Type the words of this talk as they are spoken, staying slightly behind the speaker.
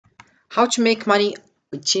How to make money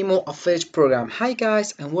with Temu affiliate program. Hi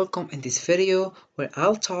guys and welcome in this video where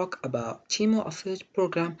I'll talk about Temu affiliate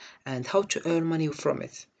program and how to earn money from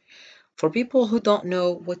it. For people who don't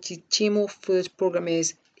know what the Temu affiliate program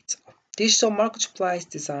is, it's a digital marketplace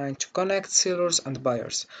designed to connect sellers and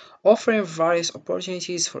buyers, offering various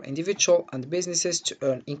opportunities for individuals and businesses to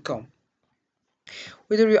earn income.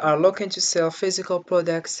 Whether you are looking to sell physical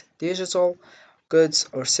products, digital goods,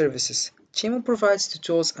 or services, Temu provides the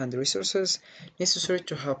tools and the resources necessary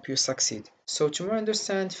to help you succeed. So to more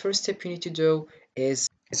understand, first step you need to do is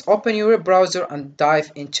open your web browser and dive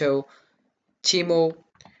into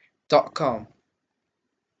Temu.com,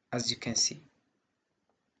 as you can see.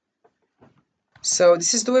 So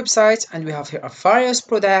this is the website and we have here a various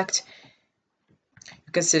product.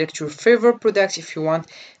 You can select your favorite product if you want.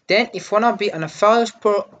 Then if you want to be an affiliate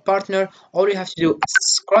partner, all you have to do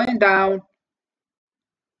is scrolling down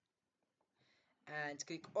and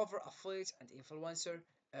click over affiliate and influencer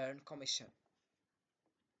earn commission.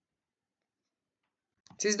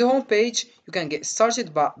 This is the home page. You can get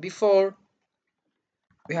started, but before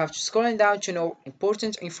we have to scrolling down to know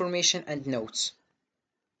important information and notes.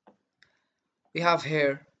 We have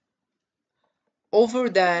here over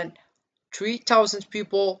than 3,000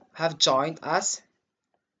 people have joined us.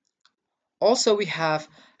 Also we have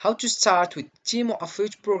how to start with Temu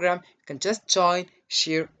affiliate program. You can just join,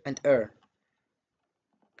 share and earn.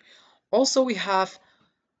 Also we have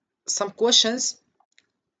some questions.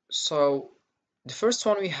 So the first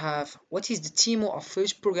one we have, what is the Temu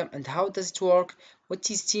affiliate program and how does it work?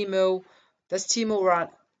 What is Temu? Does Temu run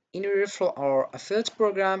any referral or affiliate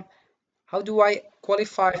program? How do I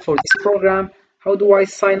qualify for this program? How do I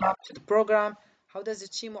sign up to the program? How does the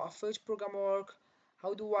Temu affiliate program work?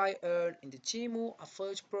 How do I earn in the Temu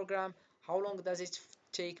affiliate program? How long does it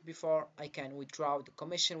take before I can withdraw the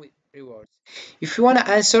commission with rewards? If you want to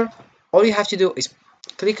answer, all you have to do is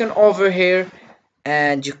click on over here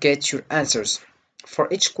and you get your answers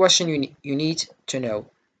for each question you need to know,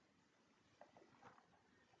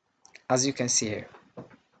 as you can see here.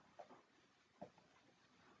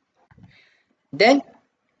 Then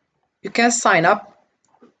you can sign up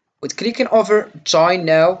with clicking over join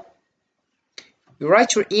now. You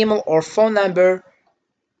write your email or phone number.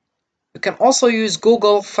 You can also use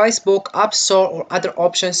Google, Facebook, App Store or other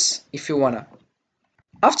options if you wanna.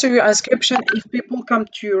 After your inscription, if people come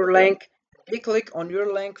to your link, they click on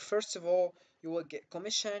your link, first of all, you will get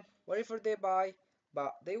commission wherever they buy,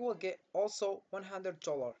 but they will get also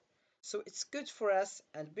 $100. So it's good for us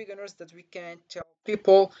and beginners that we can tell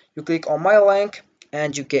people you click on my link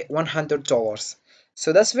and you get $100.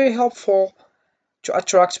 So that's very helpful to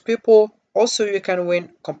attract people. Also, you can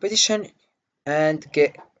win competition and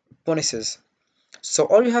get bonuses. So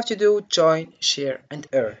all you have to do, join, share and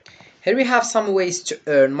earn. Here we have some ways to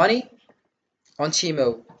earn money on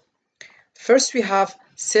Temu. First we have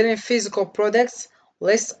selling physical products,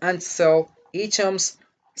 list and sell items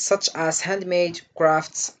such as handmade,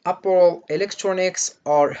 crafts, apparel, electronics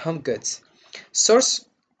or home goods. Source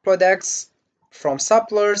products from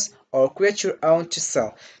suppliers or create your own to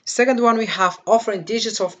sell. Second one, we have offering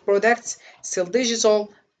digital products, sell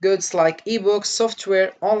digital goods like ebooks,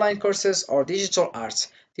 software, online courses or digital art.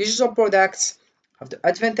 Digital products have the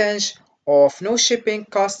advantage of no shipping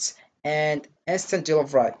costs and instant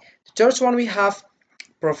delivery. The third one, we have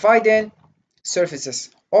providing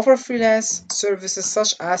services. Offer freelance services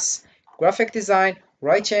such as graphic design,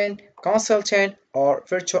 writing, consulting, or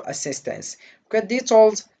virtual assistance. Get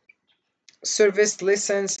detailed service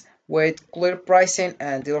listens with clear pricing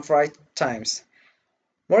and delivery times.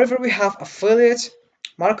 Moreover, we have affiliate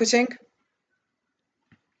marketing.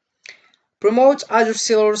 Promote other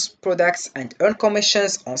sellers' products and earn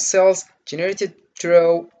commissions on sales generated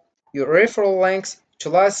through your referral links.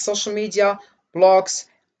 Utilize social media, blogs,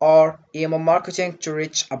 or email marketing to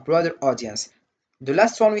reach a broader audience. The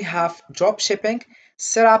last one we have drop shipping.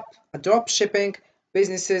 Set up a drop shipping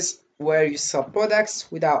businesses where you sell products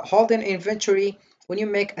without holding inventory. When you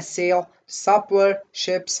make a sale, the supplier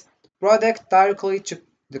ships the product directly to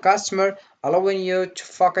the customer, allowing you to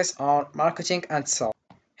focus on marketing and sales.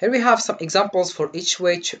 Here we have some examples for each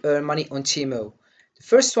way to earn money on Temu. The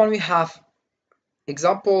first one we have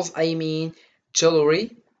examples, I mean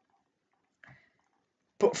jewelry.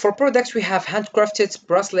 For products we have handcrafted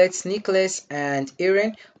bracelets, necklace and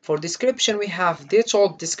earring. For description we have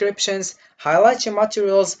detailed descriptions, highlighting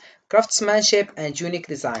materials, craftsmanship and unique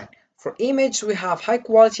design. For image we have high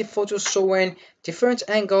quality photos showing different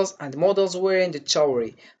angles and models wearing the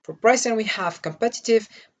jewelry. For pricing we have competitive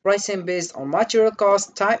pricing based on material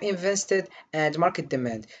cost, time invested and market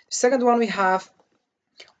demand. The second one we have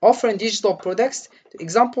Offering digital products, the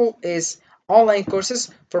example is online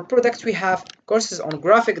courses. For products, we have courses on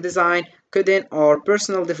graphic design, coding, or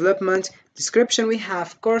personal development. Description, we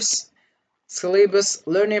have course, syllabus,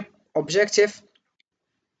 learning objective,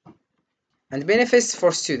 and benefits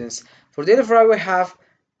for students. For delivery, we have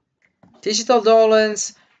digital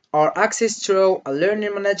downloads or access through a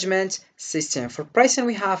learning management system. For pricing,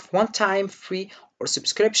 we have one-time free or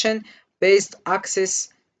subscription-based access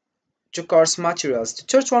to course materials. The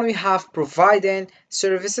third one, we have providing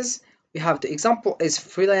services. We have the example is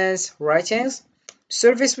freelance writings.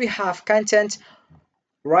 Service, we have content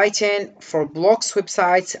writing for blogs,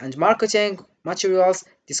 websites, and marketing materials.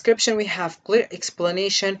 Description, we have clear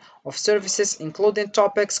explanation of services including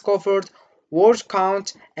topics covered, word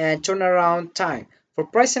count, and turnaround time. For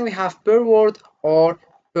pricing, we have per word or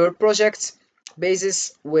per project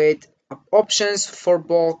basis with options for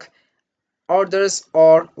bulk orders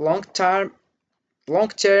or long-term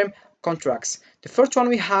contracts. The first one,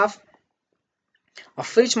 we have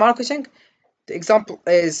affiliate marketing. The example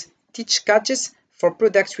is teach gadgets. For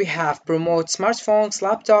products, we have promote smartphones,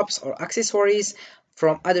 laptops, or accessories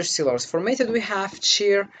from other sellers. For method, we have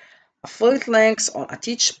share affiliate links on a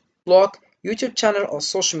teach blog, YouTube channel, or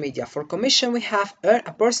social media. For commission, we have earn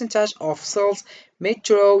a percentage of sales made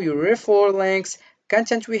through your referral links.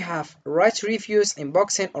 Content, we have write reviews,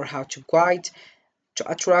 unboxing, or how to guide to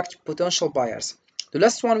attract potential buyers. The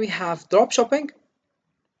last one, we have drop shopping.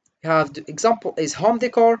 We have the example is home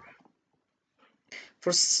decor.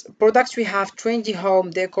 For products, we have trendy home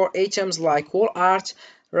decor items like wall art,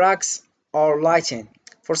 rugs, or lighting.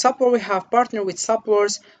 For support, we have partnered with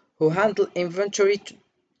suppliers who handle inventory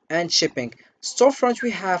and shipping. Storefront,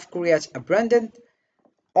 we have create a branded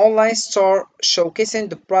online store showcasing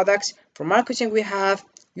the products. For marketing, we have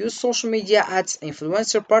use social media ads,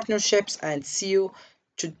 influencer partnerships, and SEO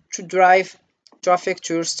to drive traffic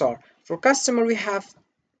to your store. For customer, we have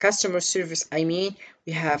customer service.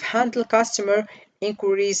 We have handle customer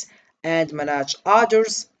inquiries and manage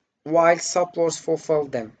orders while suppliers fulfill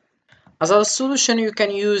them. As a solution, you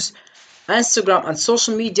can use Instagram and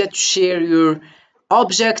social media to share your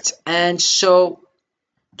object and show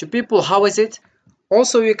to people how is it.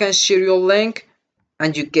 Also, you can share your link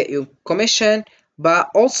and you get your commission,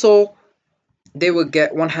 but also they will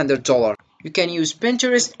get $100. You can use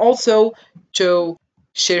Pinterest also to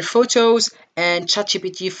share photos and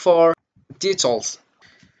ChatGPT for details.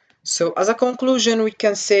 So as a conclusion, we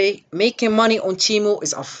can say making money on Temu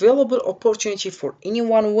is a valuable opportunity for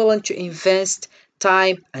anyone willing to invest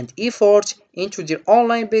time and effort into their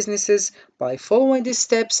online businesses by following these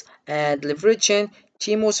steps and leveraging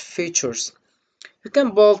Temu's features. You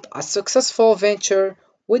can build a successful venture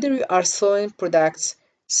whether you are selling products,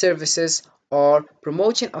 services, or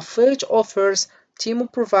promoting affiliate offers.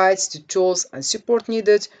 Temu provides the tools and support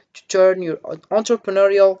needed to turn your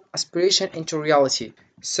entrepreneurial aspiration into reality.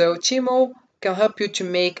 So Temu can help you to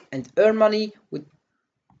make and earn money with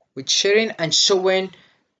sharing and showing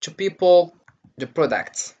to people the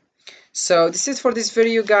products. So this is for this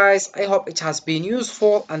video, guys. I hope it has been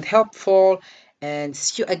useful and helpful, and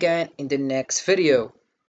see you again in the next video.